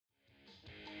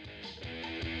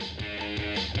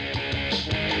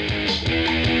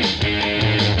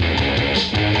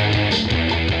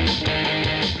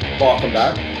welcome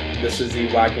back. This is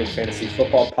the Wagner Fantasy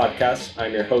Football Podcast.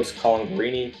 I'm your host, Colin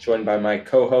Guarini, joined by my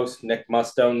co-host, Nick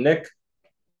Musto. Nick,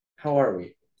 how are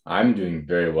we? I'm doing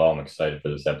very well. I'm excited for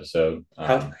this episode.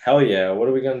 Hell yeah. What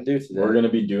are we going to do today? We're going to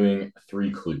be doing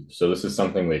 3 clues. So this is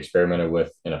something we experimented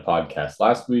with in a podcast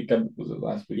last week. Was it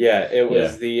last week? Yeah, it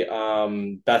was the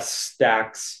best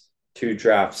stacks to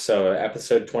draft. So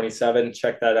episode 27,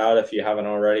 check that out if you haven't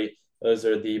already. Those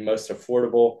are the most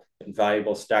affordable and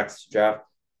valuable stacks to draft.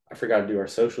 I forgot to do our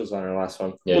socials on our last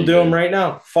one. Yeah, we'll do them right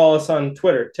now. Follow us on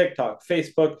Twitter, TikTok,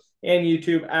 Facebook, and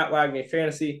YouTube at Wagner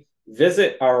Fantasy.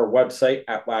 Visit our website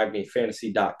at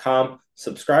wagnerfantasy.com.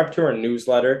 Subscribe to our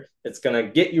newsletter. It's going to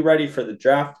get you ready for the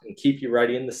draft and keep you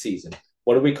ready in the season.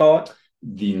 What do we call it?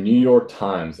 The New York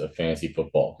Times of fantasy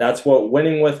football. That's what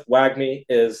Winning with Wagner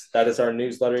is. That is our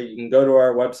newsletter. You can go to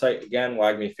our website, again,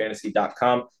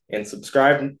 wagnerfantasy.com, and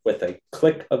subscribe with a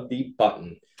click of the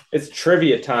button. It's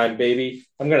trivia time, baby.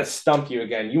 I'm going to stump you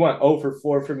again. You went 0 for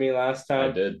 4 for me last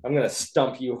time. I did. I'm going to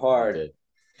stump you hard.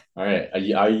 All right.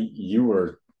 You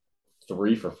were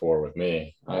 3 for 4 with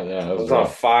me. Yeah, it was on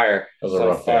fire. It was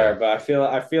on fire. But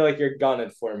I feel like you're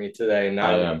gunning for me today.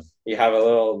 Now I am. You have a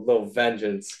little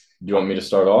vengeance. Do you want me to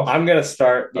start off? I'm gonna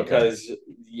start because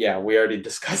we already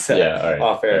discussed that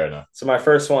off air. Fair enough. So my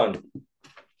first one,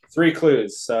 3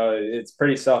 clues. So it's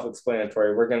pretty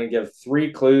self-explanatory. We're gonna give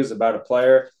 3 clues about a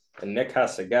player, and Nick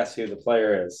has to guess who the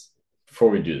player is. Before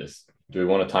we do this, do we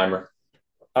want a timer?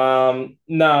 No,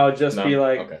 be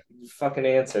like fucking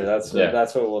answer. That's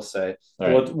what we'll say.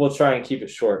 Right. We'll try and keep it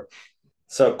short.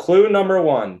 So clue number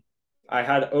 1, I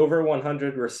had over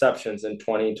 100 receptions in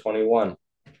 2021.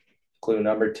 Clue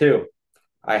number 2,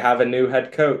 I have a new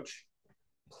head coach.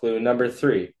 Clue number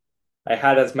 3, I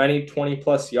had as many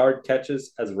 20-plus yard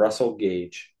catches as Russell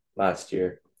Gage last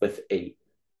year with 8.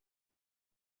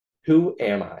 Who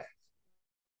am I?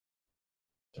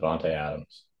 Davante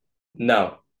Adams.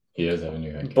 No. He does have a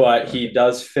new head coach. But he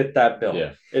does fit that bill.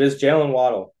 Yeah. It is Jalen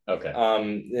Waddle. Okay.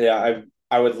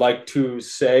 I would like to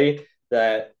say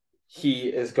that he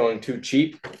is going too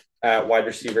cheap at wide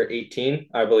receiver 18.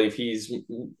 I believe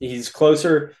he's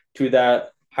closer to that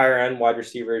higher end wide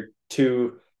receiver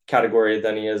 2 category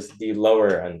than he is the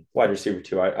lower end wide receiver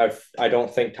 2. I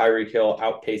don't think Tyreek Hill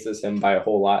outpaces him by a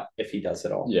whole lot if he does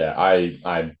it all. Yeah,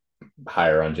 I'm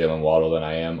higher on Jalen Waddle than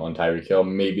I am on Tyreek Hill.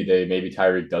 Maybe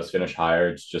Tyreek does finish higher.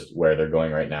 It's just where they're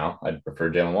going right now. I'd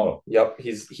prefer Jalen Waddle. Yep,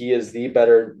 he is the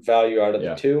better value out of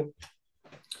the 2.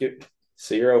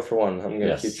 So you're 0 for 1. I'm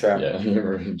going to keep track. Yeah,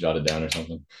 you jot it down or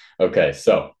something. Okay,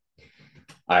 so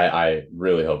I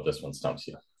really hope this one stumps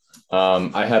you.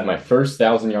 I had my first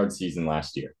 1,000-yard season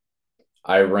last year.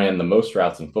 I ran the most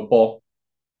routes in football.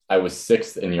 I was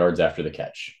 6th in yards after the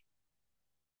catch.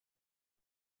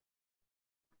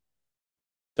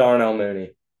 Darnell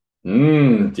Mooney.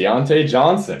 Deontay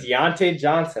Johnson. Deontay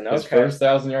Johnson. Okay. His first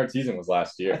 1,000-yard season was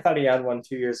last year. I thought he had one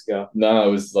 2 years ago. No,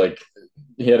 it was like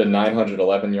he had a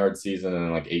 911-yard season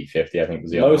and like 850, I think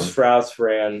was the most routes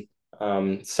ran.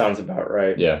 Sounds about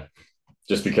right. Yeah,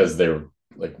 just because they were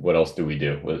like, what else do we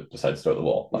do besides throw the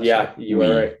ball? Yeah, you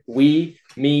were right. We,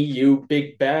 me, you,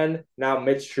 Big Ben, now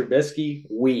Mitch Trubisky,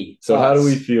 we. So how do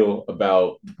we feel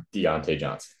about Deontay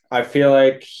Johnson? I feel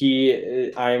like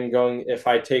if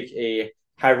I take a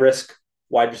high-risk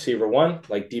wide receiver 1,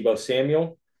 like Deebo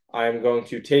Samuel, I'm going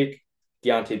to take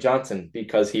Deontay Johnson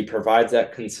because he provides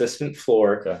that consistent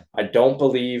floor. Okay. I don't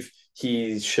believe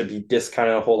he should be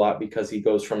discounted a whole lot because he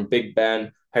goes from Big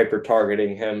Ben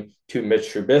hyper-targeting him to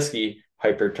Mitch Trubisky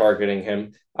hyper-targeting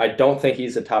him. I don't think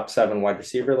he's a top 7 wide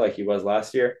receiver like he was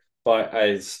last year, but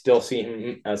I still see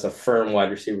him as a firm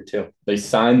wide receiver too. They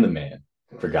signed the man,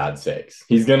 for God's sakes.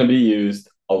 He's going to be used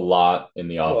a lot in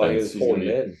the offense.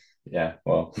 Yeah,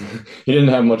 well, he didn't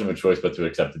have much of a choice but to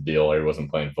accept the deal, or he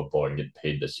wasn't playing football and get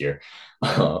paid this year.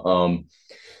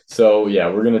 So, yeah,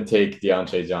 we're going to take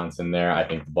Deontay Johnson there. I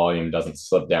think the volume doesn't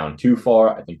slip down too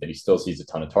far. I think that he still sees a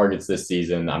ton of targets this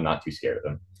season. I'm not too scared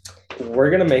of him.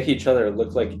 We're going to make each other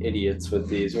look like idiots with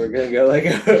these. We're going to go like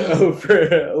 0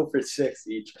 for 6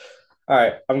 each. All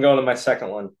right, I'm going to my second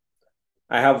one.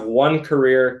 I have 1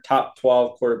 career top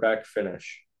 12 quarterback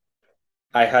finish.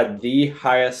 I had the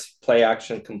highest play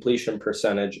action completion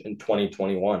percentage in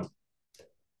 2021.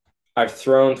 I've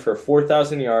thrown for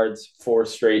 4,000 yards 4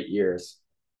 straight years.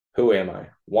 Who am I?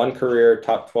 1 career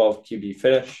top 12 QB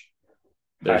finish.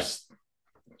 There's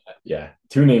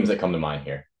 2 names that come to mind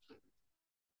here.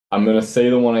 I'm going to say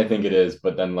the one I think it is,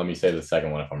 but then let me say the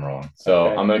second one if I'm wrong. So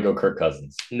I'm going to go Kirk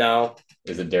Cousins. No.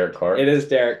 Is it Derek Carr? It is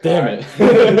Derek Carr. Damn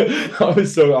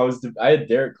it. I had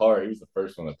Derek Carr. He was the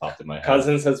first one that popped in my head.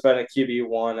 Cousins has been a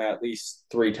QB1 at least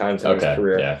 3 times in his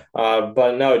career. Yeah.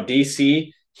 But no,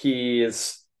 DC, he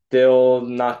is still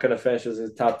not going to finish as a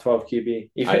top 12 QB.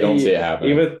 I don't see it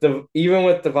happening. Even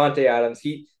with Devontae Adams,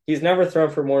 he's never thrown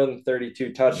for more than 32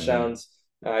 Mhm. touchdowns.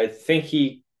 I think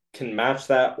he can match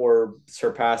that or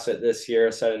surpass it this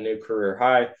year, set a new career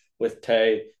high with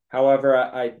Tay. However,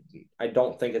 I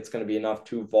don't think it's going to be enough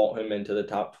to vault him into the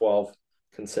top 12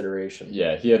 consideration.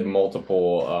 Yeah, he had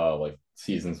multiple like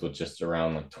seasons with just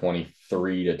around like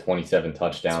 23 to 27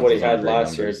 touchdowns. That's what he Those aren't had great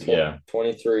last year. numbers. Yeah,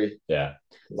 23. yeah.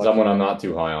 Lucky Someone I'm man. not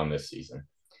too high on this season.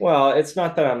 Well, it's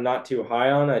not that I'm not too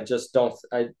high on. I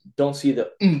don't see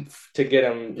the oomph to get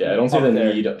him. Yeah, I don't see up the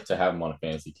there. need to have him on a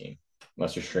fantasy team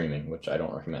unless you're streaming, which I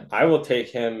don't recommend. I will take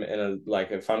him in a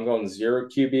like if I'm going zero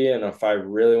QB and if I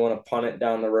really want to punt it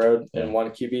down the road Yeah. in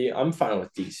one QB, I'm fine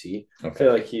with DC. I Okay.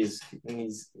 feel like he's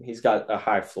got a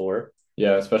high floor.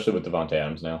 Yeah, especially with Devontae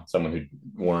Adams now, someone who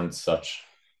warrants such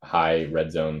high red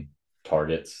zone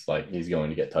targets. Like he's going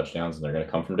to get touchdowns and they're going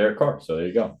to come from Derek Carr. So there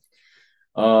you go.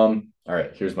 All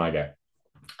right, here's my guy.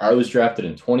 I was drafted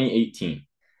in 2018.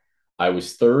 I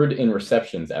was third in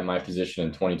receptions at my position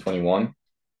in 2021,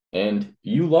 and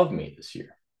you love me this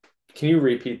year. Can you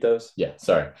repeat those? Yeah,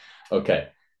 sorry. Okay.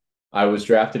 I was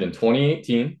drafted in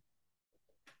 2018.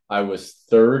 I was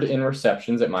third in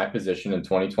receptions at my position in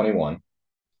 2021,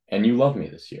 and you love me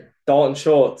this year. Dalton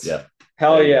Schultz. Yeah.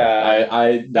 Hell yeah.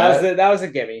 That was a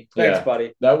gimme. Thanks, Yeah.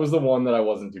 buddy. That was the one that I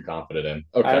wasn't too confident in.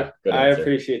 Okay, good I answer.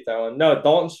 appreciate that one. No,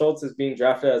 Dalton Schultz is being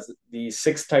drafted as the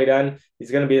sixth tight end. He's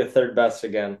going to be the third best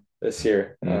again this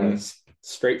year.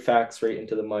 Straight facts right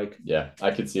into the mic. Yeah,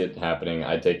 I could see it happening.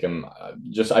 I take him. I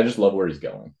just love where he's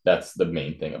going. That's the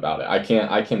main thing about it. I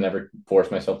can never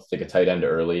force myself to take a tight end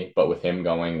early, but with him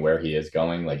going where he is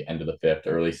going, like end of the fifth,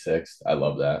 early sixth, I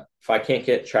love that. If I can't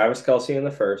get Travis Kelce in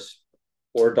the first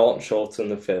or Dalton Schultz in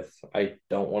the fifth, I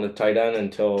don't want a tight end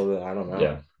until I don't know.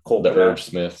 Yeah, Cole the Kmet. Irv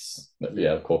Smiths.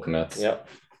 Yeah, Cole Kmet's. Yep.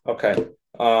 Okay.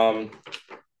 I'll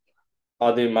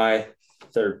do my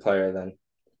third player then.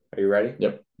 Are you ready?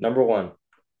 Yep. Number 1,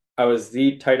 I was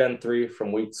the tight end 3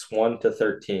 from weeks 1 to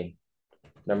 13.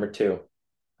 Number 2,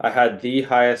 I had the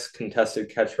highest contested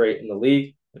catch rate in the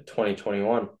league in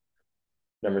 2021.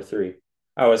 Number 3,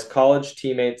 I was college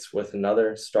teammates with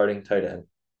another starting tight end.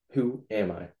 Who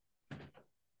am I?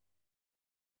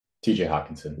 TJ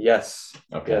Hawkinson. Yes.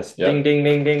 Okay. Yes. Yep. Ding, ding,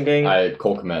 ding, ding, ding.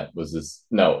 Cole Kmet was this.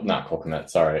 No, not Cole Kmet.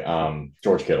 Sorry.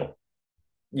 George Kittle.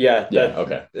 Yeah.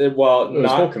 Okay. Well, It was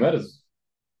Cole Kmet is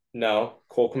no.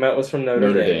 Cole Kmet was from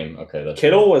Notre Dame. Okay, that's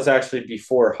Kittle was actually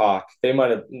before Hawk. They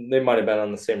might have been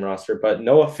on the same roster, but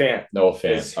Noah Fant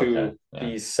is who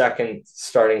the second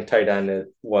starting tight end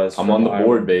was. I'm on the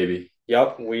board, baby.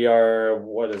 Yep, we are.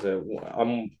 What is it?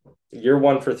 You're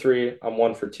 1 for 3. I'm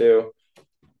 1 for 2.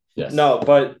 Yes. No,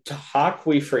 but to Hawk,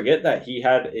 we forget that he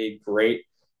had a great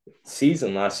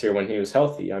season last year when he was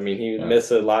healthy. I mean, he missed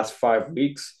the last 5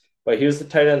 weeks, but he was the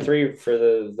tight end 3 for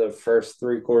the first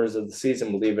 3 quarters of the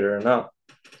season, believe it or not.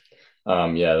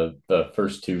 Yeah, the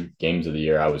first 2 games of the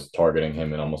year, I was targeting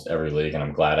him in almost every league, and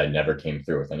I'm glad I never came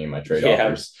through with any of my trade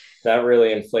offers. That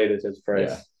really inflated his price.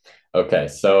 Yeah. Okay,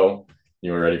 so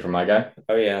you were ready for my guy?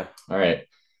 Oh yeah. All right.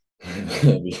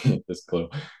 This clue.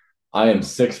 I am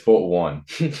 6'1".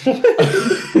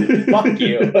 Fuck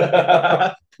you.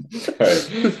 All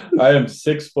right. I am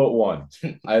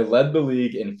 6'1". I led the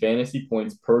league in fantasy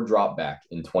points per dropback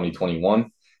in 2021.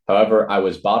 However, I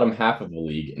was bottom half of the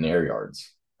league in air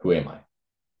yards. Who am I?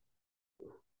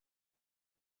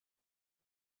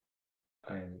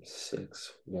 I am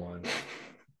 6'1".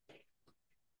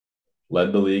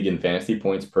 Led the league in fantasy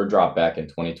points per dropback in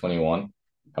 2021.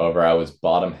 However, I was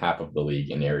bottom half of the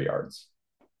league in air yards.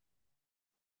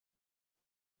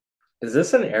 Is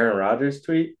this an Aaron Rodgers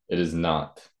tweet? It is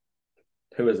not.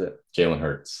 Who is it? Jalen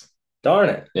Hurts. Darn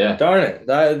it. Yeah. Darn it.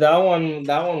 That one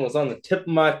was on the tip of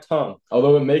my tongue.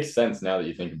 Although it makes sense now that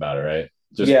you think about it, right?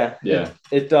 Yeah.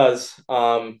 It does.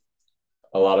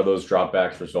 A lot of those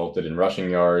dropbacks resulted in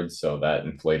rushing yards, so that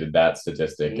inflated that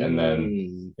statistic. And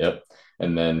then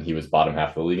And then he was bottom half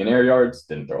of the league in air yards,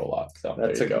 didn't throw a lot. So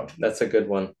that's a good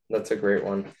one. That's a great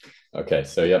one. Okay,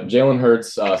 so Jalen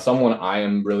Hurts, someone I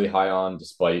am really high on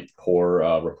despite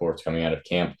poor reports coming out of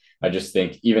camp. I just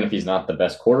think even if he's not the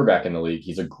best quarterback in the league,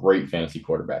 he's a great fantasy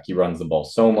quarterback. He runs the ball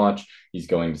so much. He's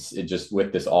going to just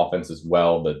with this offense as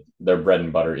well, that their bread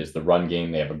and butter is the run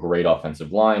game. They have a great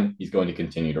offensive line. He's going to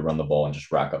continue to run the ball and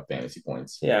just rack up fantasy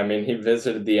points. Yeah, I mean, he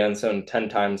visited the end zone 10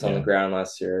 times on the ground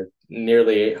last year,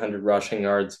 nearly 800 rushing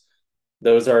yards.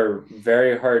 Those are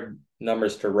very hard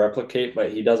numbers to replicate,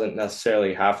 but he doesn't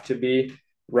necessarily have to be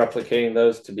replicating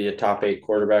those to be a top 8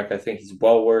 quarterback. I think he's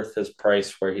well worth his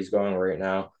price where he's going right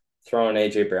now. Throwing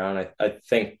AJ Brown, I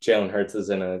think Jalen Hurts is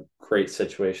in a great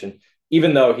situation.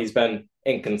 even though he's been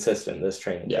inconsistent this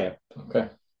training camp. Okay.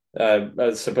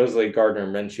 Supposedly Gardner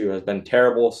Minshew has been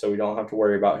terrible, so we don't have to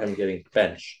worry about him getting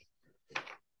benched.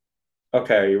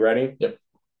 Okay, are you ready? Yep.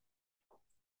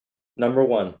 Number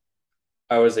 1,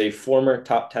 I was a former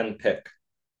top 10 pick.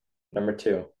 Number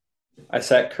 2, I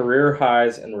set career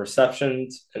highs in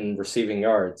receptions and receiving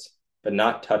yards, but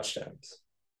not touchdowns.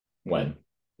 When?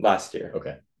 Last year.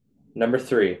 Okay. Number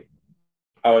 3,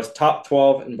 I was top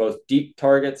 12 in both deep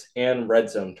targets and red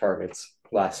zone targets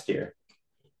last year.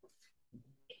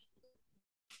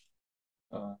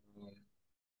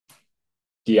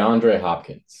 DeAndre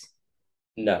Hopkins.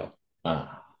 No.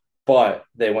 But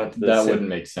they went to the that wouldn't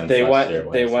make sense. They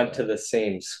went to the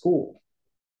same school.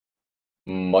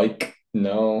 Mike,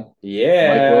 no.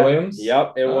 Yeah. Mike Williams?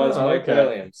 Yep, it was Mike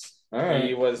Williams. All right.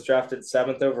 He was drafted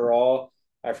 7th overall.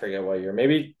 I forget what year.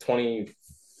 Maybe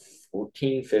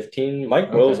 2014, 15.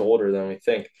 Mike Will's older than we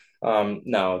think.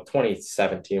 No,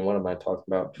 2017. What am I talking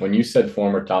about? When you said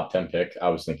former top 10 pick, I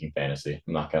was thinking fantasy.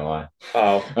 I'm not gonna lie.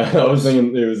 Oh, I was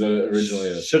thinking it was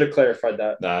originally. Should have clarified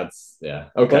that. That's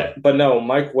okay. But no,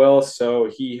 Mike Will. So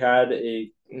he had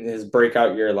his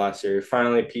breakout year last year. He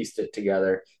finally pieced it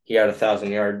together. He had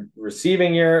 1,000-yard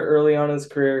receiving year early on in his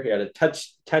career. He had a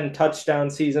 10 touchdown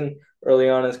season early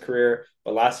on in his career.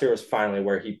 But last year was finally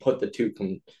where he put the two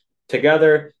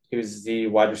together. He was the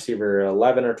wide receiver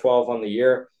 11 or 12 on the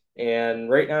year. And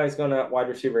right now he's going at wide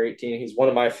receiver 18. He's one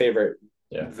of my favorite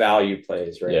value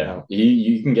plays right now.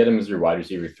 You can get him as your wide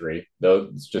receiver 3, though.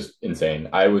 It's just insane.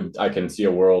 I can see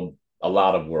a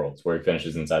lot of worlds where he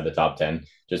finishes inside the top 10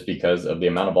 just because of the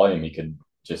amount of volume he could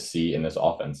just see in this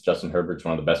offense. Justin Herbert's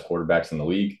one of the best quarterbacks in the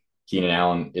league. Keenan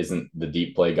Allen isn't the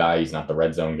deep play guy. He's not the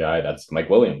red zone guy. That's Mike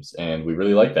Williams. And we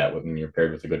really like that when you're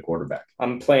paired with a good quarterback.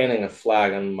 I'm planting a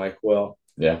flag on Mike Will.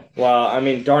 Yeah. Well, I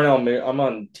mean, Darnell, I'm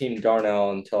on Team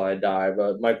Darnell until I die,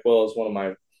 but Mike Will is one of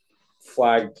my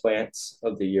flag plants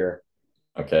of the year.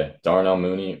 Okay. Darnell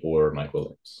Mooney or Mike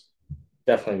Williams?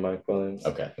 Definitely Mike Williams.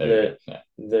 Okay. They're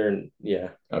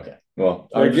Okay. Well,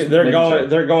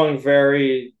 they're going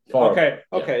very far.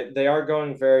 Okay. They are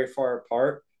going very far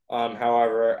apart.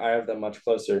 However, I have them much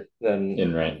closer than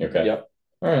in rank. Okay. Yep.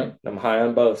 All right. I'm high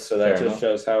on both, so that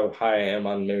shows how high I am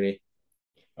on Mooney.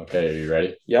 Okay, are you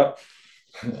ready? Yep.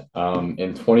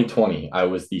 In 2020, I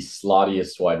was the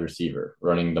slottiest wide receiver,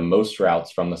 running the most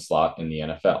routes from the slot in the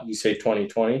NFL. You say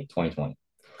 2020? 2020.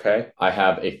 Okay. I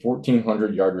have a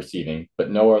 1,400-yard receiving,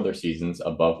 but no other seasons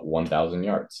above 1,000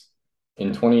 yards. In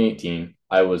 2018,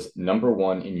 I was number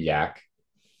 1 in YAC.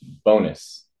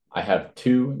 Bonus, I have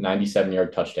 2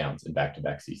 97-yard touchdowns in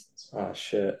back-to-back seasons. Oh,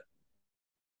 shit.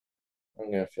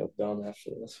 I'm going to feel dumb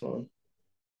after this one.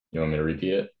 You want me to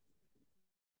repeat it?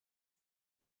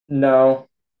 No.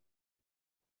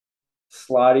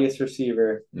 Slottiest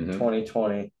receiver,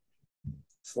 2020.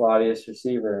 Slottiest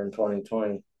receiver in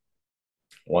 2020.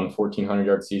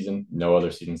 1,400-yard season, no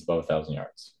other seasons above 1,000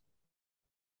 yards.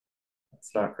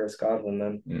 It's not Chris Godwin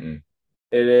then. Mm-mm.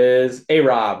 It is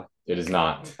A-Rob. It is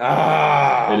not.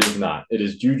 It is not. It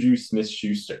is Juju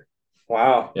Smith-Schuster.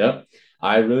 Wow. Yep.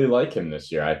 I really like him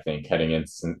this year, I think, heading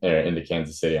into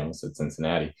Kansas City. I almost said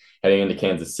Cincinnati. Heading into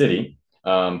Kansas City,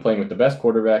 playing with the best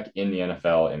quarterback in the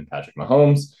NFL in Patrick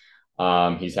Mahomes.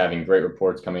 He's having great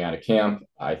reports coming out of camp.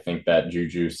 I think that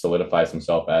Juju solidifies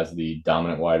himself as the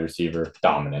dominant wide receiver.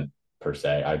 Dominant, per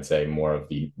se. I'd say more of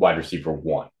the wide receiver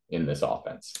 1 in this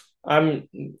offense.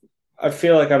 I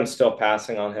feel like I'm still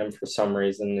passing on him for some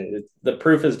reason. The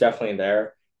proof is definitely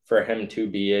there for him to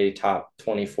be a top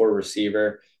 24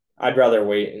 receiver. I'd rather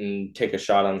wait and take a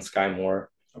shot on Sky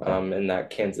Moore in that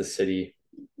Kansas City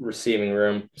receiving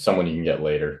room. Someone you can get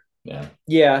later. Yeah.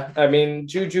 Yeah. I mean,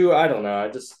 Juju, I don't know. I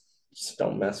just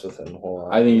don't mess with him a whole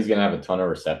lot. I think he's going to have a ton of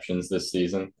receptions this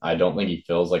season. I don't think he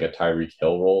fills like a Tyreek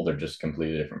Hill role. They're just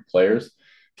completely different players.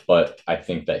 But I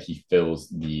think that he fills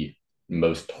the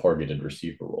most targeted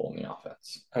receiver role in the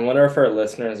offense. I wonder if our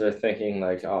listeners are thinking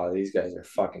like, oh, these guys are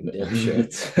fucking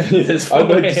dipshits. I'd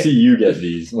like to see you get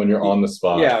these when you're on the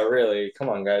spot. Yeah, really. Come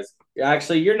on, guys.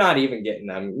 Actually, you're not even getting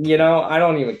them. You know, I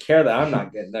don't even care that I'm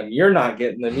not getting them. You're not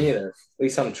getting them either. At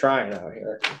least I'm trying out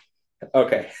here.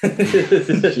 Okay.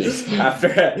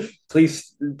 After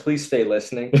please stay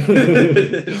listening.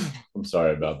 I'm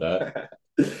sorry about that.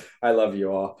 I love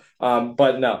you all.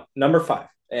 But no, number 5.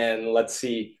 And let's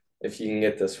see if you can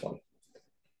get this one.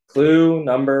 Clue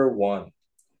number 1.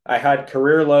 I had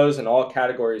career lows in all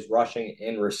categories, rushing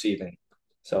and receiving.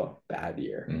 So bad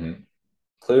year. Mm-hmm.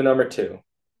 Clue number 2.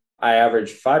 I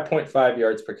averaged 5.5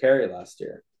 yards per carry last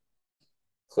year.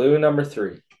 Clue number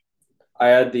 3. I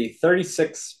had the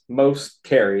 36th most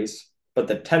carries, but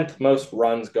the 10th most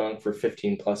runs going for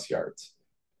 15 plus yards.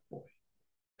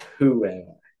 Who am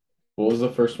I? What was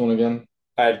the first one again?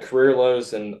 I had career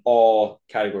lows in all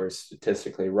categories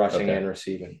statistically, rushing Okay. and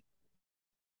receiving.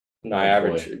 And I Oh boy.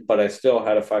 averaged, but I still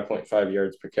had a 5.5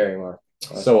 yards per carry mark.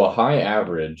 So a high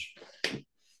average,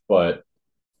 but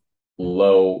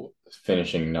low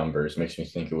finishing numbers makes me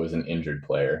think it was an injured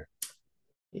player.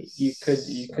 You could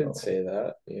say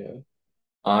that, yeah.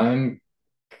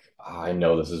 I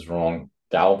know this is wrong.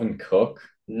 Dalvin Cook?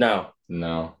 No,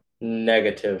 No.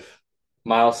 negative.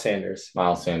 Miles Sanders.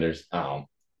 Miles Sanders. Oh.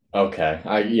 Okay.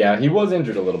 Yeah, he was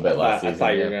injured a little bit last I season.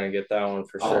 thought you Yeah. were gonna get that one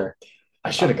for Oh, sure.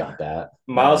 I should have got that.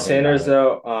 Miles Sanders,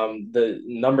 though, the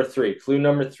number three, clue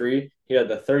number three, he had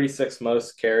the 36th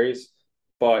most carries,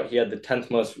 but he had the 10th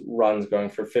most runs going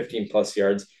for 15 plus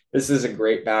yards. This is a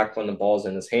great back when the ball's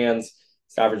in his hands.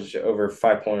 He's averaged over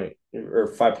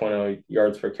 5.0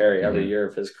 yards per carry every year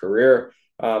of his career.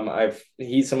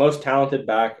 He's the most talented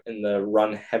back in the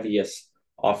run heaviest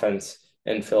offense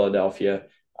in Philadelphia.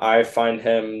 I find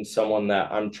him someone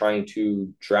that I'm trying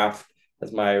to draft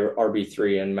as my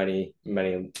RB3 in many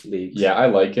leagues. Yeah, I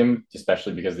like him,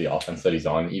 especially because of the offense that he's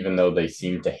on. Even though they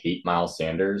seem to hate Miles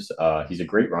Sanders, he's a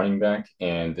great running back,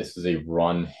 and this is a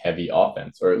run-heavy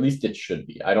offense, or at least it should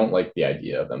be. I don't like the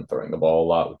idea of them throwing the ball a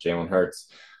lot with Jalen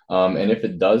Hurts. And if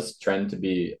it does trend to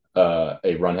be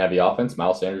a run-heavy offense,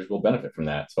 Miles Sanders will benefit from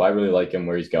that. So I really like him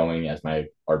where he's going as my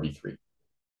RB3.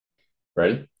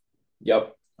 Ready?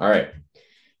 Yep. All right.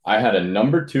 I had a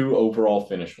number 2 overall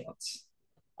finish once.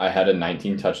 I had a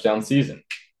 19 touchdown season.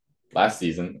 Last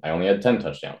season, I only had 10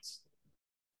 touchdowns.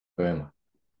 Who am I?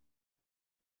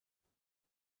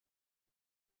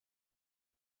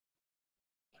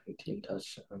 19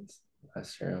 touchdowns.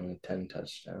 Last year, only 10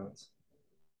 touchdowns.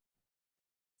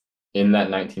 In that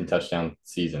 19 touchdown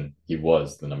season, he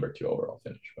was the number 2 overall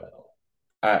finish, by the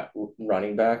way. At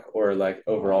running back or like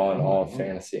overall in all of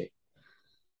fantasy?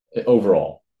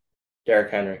 Overall,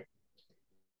 Derrick Henry.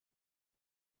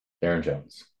 Aaron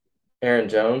Jones. Aaron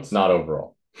Jones? Not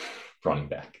overall. Running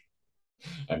back.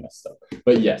 I messed up.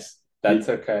 But yes. That's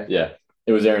okay. Yeah.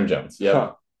 It was Aaron Jones. Yep.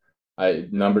 Huh.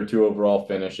 Number 2 overall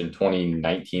finish in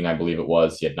 2019, I believe it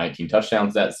was. He had 19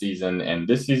 touchdowns that season, and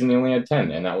this season he only had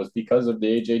 10, and that was because of the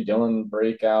AJ Dillon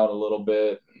breakout a little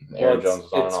bit. Aaron Jones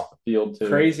was on and off the field too.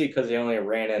 Crazy because he only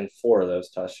ran in 4 of those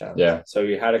touchdowns. Yeah. So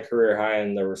he had a career high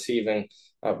in the receiving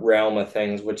realm of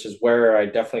things, which is where I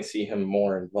definitely see him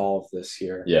more involved this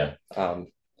year. Yeah.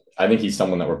 I think he's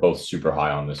someone that we're both super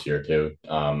high on this year too.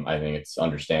 I think it's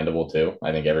understandable too.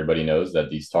 I think everybody knows that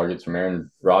these targets from Aaron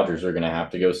Rodgers are going to have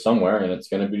to go somewhere, and it's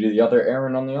going to be to the other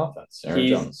Aaron on the offense, Aaron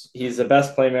Jones. He's the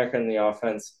best playmaker in the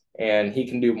offense, and he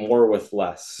can do more with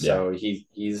less. So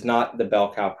he's not the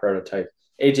bell cow prototype.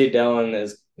 AJ Dillon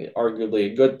is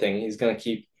arguably a good thing. He's going to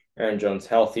keep Aaron Jones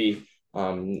healthy.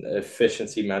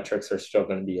 Efficiency metrics are still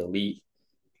going to be elite.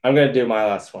 I'm going to do my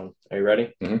last one. Are you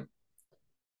ready? Mm-hmm.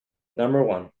 Number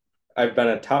 1. I've been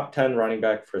a top 10 running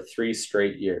back for 3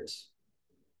 straight years.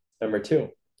 Number 2,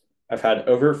 I've had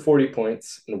over 40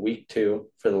 points in week 2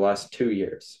 for the last 2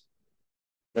 years.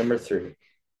 Number 3,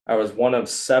 I was one of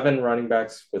 7 running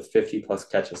backs with 50 plus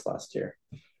catches last year.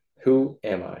 Who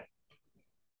am I?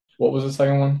 What was the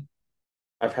second one?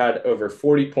 I've had over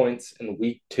 40 points in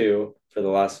week 2 for the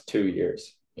last 2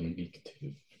 years. In week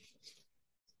 2.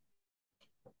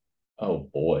 Oh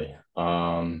boy.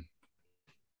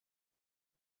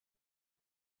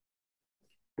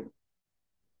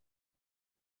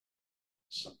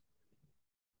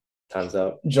 Time's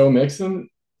up. Joe Mixon?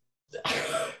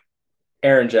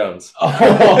 Aaron Jones.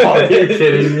 Oh, you're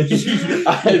kidding me.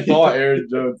 I thought Aaron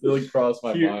Jones. It like crossed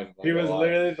my mind. He was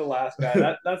literally the last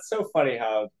guy. That's so funny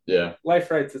how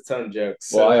life writes its own jokes.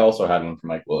 So. Well, I also had one for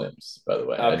Mike Williams, by the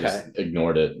way. Okay. I just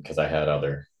ignored it because I had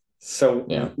other.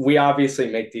 So we obviously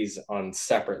make these on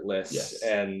separate lists. Yes.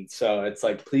 And so it's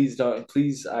like, please,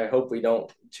 I hope we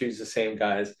don't choose the same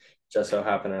guys. Just so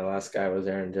happened our last guy was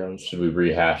Aaron Jones. Should we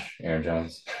rehash Aaron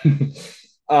Jones?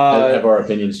 Have our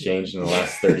opinions changed in the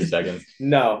last 30 seconds?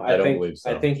 No, I don't believe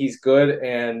so. I think he's good,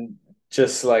 and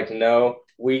just like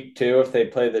week 2, if they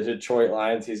play the Detroit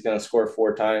Lions, he's going to score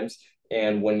 4 times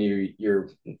and win your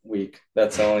week.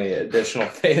 That's only additional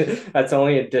thing. That's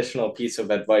only additional piece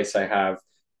of advice I have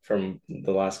from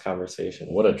the last conversation.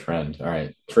 What a trend! All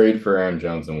right, trade for Aaron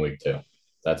Jones in week 2.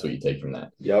 That's what you take from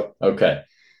that. Yep. Okay,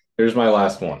 here's my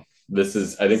last one. I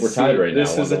think we're tied right now.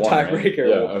 This is a tiebreaker. Right?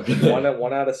 Yeah, okay.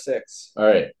 One out of 6. All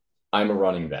right. I'm a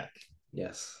running back.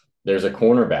 Yes. There's a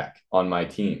cornerback on my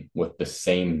team with the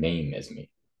same name as me.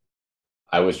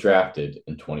 I was drafted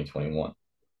in 2021.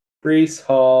 Breece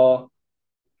Hall.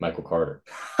 Michael Carter.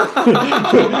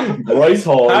 Bryce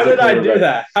Hall. How did I do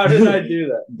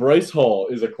that? Bryce Hall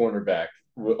is a cornerback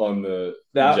on the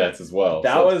That Jets as well.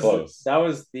 that So it's was close. that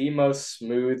was the most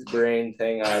smooth brain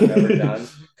thing I've ever done.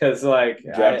 Because like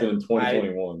Drafted in I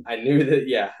 2021. I knew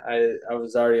that I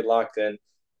was already locked in.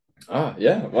 Ah,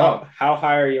 yeah. How Wow. how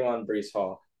high are you on Brees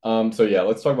Hall? So yeah,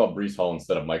 let's talk about Brees Hall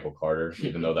instead of Michael Carter,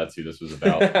 even though that's who this was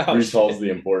about. Oh Brees Hall's shit. the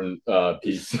important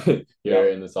piece here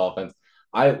Yep. in this offense.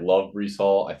 I love Brees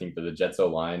Hall. I think that the Jets O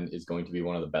line is going to be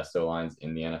one of the best O lines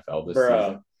in the NFL this Bruh.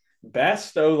 season.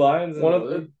 Best O lines in One the of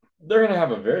league. the, they're going to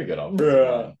have a very good offensive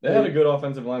Bruh. line. They had a good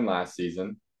offensive line last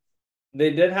season. They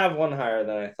did have one higher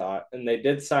than I thought, and they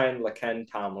did sign Laken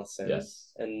Tomlinson,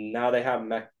 Yes. and now they have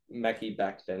Mekhi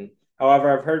Becton.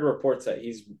 However, I've heard reports that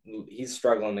he's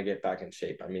struggling to get back in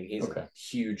shape. I mean, he's Okay. a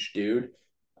huge dude.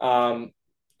 Um,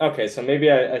 okay, so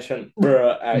maybe I shouldn't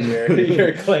at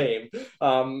your claim.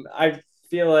 I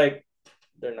feel like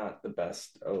they're not the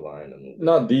best O line in the league.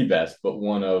 Not the best, but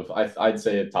one of I'd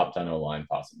say a top 10 O line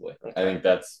possibly. Okay. I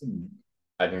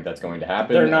think that's going to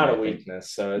happen. They're not and a I think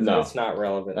weakness, so no. it's not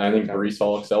relevant. And I think Brees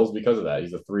Hall excels because of that.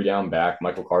 He's a 3-down back.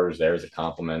 Michael Carter's there as a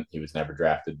compliment. He was never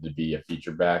drafted to be a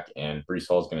feature back, and Brees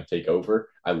Hall is going to take over.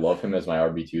 I love him as my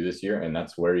RB2 this year, and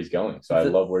that's where he's going. So I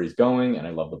love where he's going, and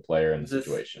I love the player and the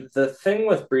situation. The thing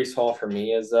with Brees Hall for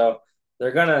me is, though,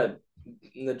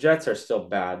 the Jets are still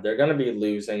bad. They're gonna be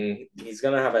losing. He's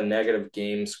gonna have a negative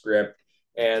game script,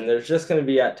 and there's just gonna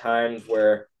be at times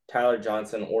where Tyler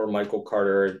Johnson or Michael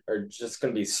Carter are just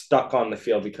gonna be stuck on the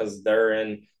field because they're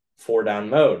in 4-down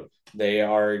mode. They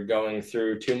are going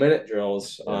through 2-minute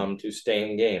drills to stay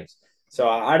in games. So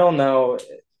I don't know,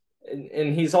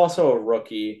 and he's also a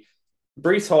rookie.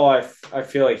 Brees Hall, I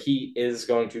feel like he is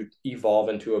going to evolve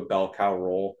into a bell cow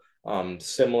role,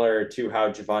 similar to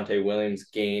how Javonte Williams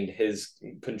gained his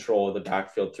control of the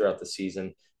backfield throughout the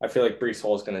season. I feel like Brees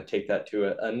Hall is going to take that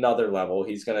to another level.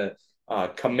 He's going to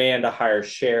command a higher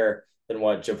share than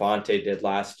what Javonte did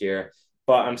last year.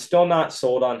 But I'm still not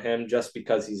sold on him just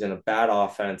because he's in a bad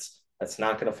offense that's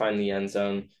not going to find the end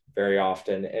zone very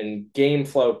often. And game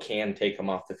flow can take him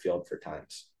off the field for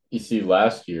times. You see,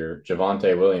 last year,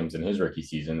 Javonte Williams in his rookie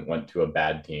season went to a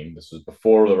bad team. This was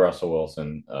before the Russell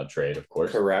Wilson trade, of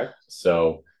course. Correct.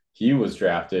 So he was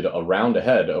drafted a round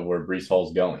ahead of where Brees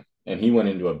Hall's going, and he went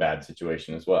into a bad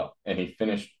situation as well, and he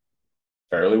finished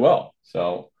fairly well.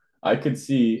 So I could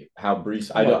see how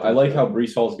Brees. I like how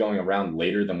Brees Hall's going around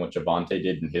later than what Javonte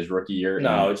did in his rookie year.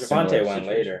 No, Javonte went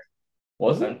later.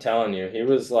 Was it? I'm telling you, he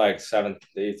was like 7th,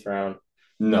 8th round.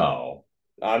 No.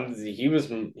 I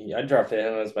drafted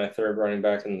him as my third running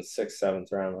back in the 6th,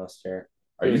 7th round last year.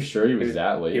 Are you sure he was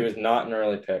that late? He was not an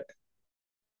early pick.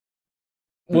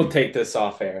 We'll take this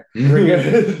off air.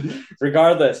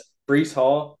 Regardless, Brees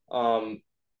Hall,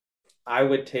 I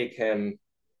would take him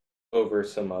over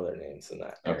some other names in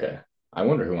that area. Okay. I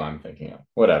wonder who I'm thinking of.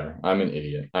 Whatever. I'm an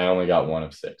idiot. I only got one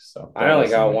of 6. So I only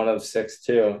got one of 6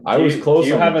 too. I was close.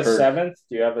 Do you have a 7th?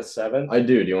 Do you have a 7th? I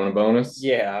do. Do you want a bonus?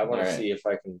 Yeah, I want to see if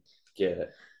I can get it.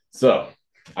 So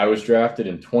I was drafted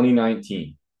in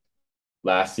 2019.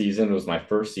 Last season was my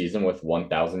first season with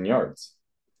 1,000 yards.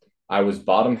 I was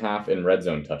bottom half in red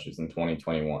zone touches in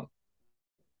 2021.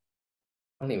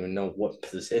 I don't even know what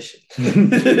position.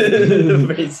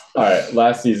 All right.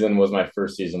 Last season was my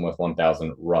first season with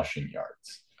 1,000 rushing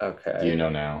yards. Okay. Do you know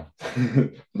now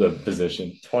the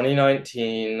position?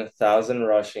 2019, 1,000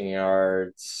 rushing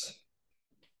yards.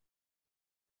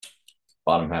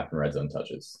 Bottom half in red zone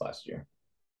touches last year.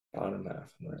 Bottom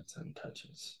half in red zone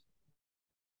touches.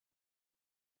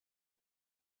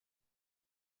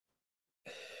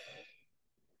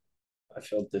 I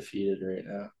feel defeated right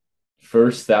now.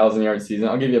 First 1,000-yard season.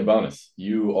 I'll give you a bonus.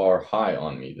 You are high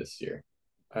on me this year.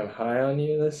 I'm high on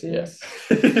you this year? Yes.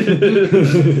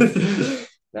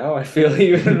 Now I feel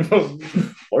even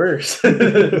worse.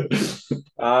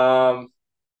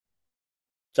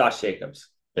 Josh Jacobs.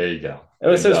 There you go. It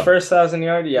was his first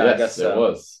 1,000-yard? Yeah, yes, I guess so. It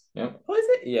was. Yep. Was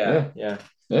it? Yeah.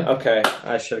 Okay,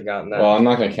 I should have gotten that. Well, I'm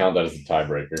not going to count that as a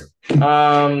tiebreaker.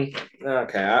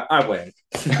 Okay, I win.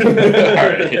 All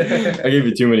right. I gave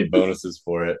you too many bonuses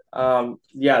for it.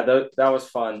 Yeah, that was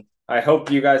fun. I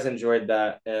hope you guys enjoyed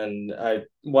that, and I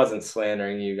wasn't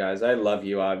slandering you guys. I love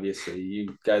you, obviously.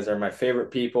 You guys are my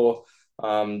favorite people.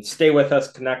 Stay with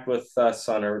us, connect with us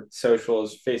on our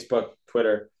socials, Facebook,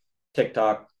 Twitter,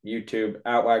 TikTok, YouTube,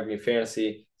 at WAGME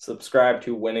Fantasy. Subscribe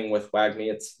to Winning with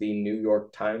WAGME. It's the New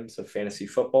York Times of fantasy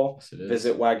football. Yes, it is.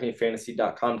 Visit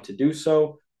WAGMEfantasy.com to do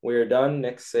so. We are done.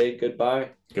 Nick, say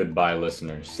goodbye. Goodbye,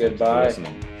 listeners. Goodbye.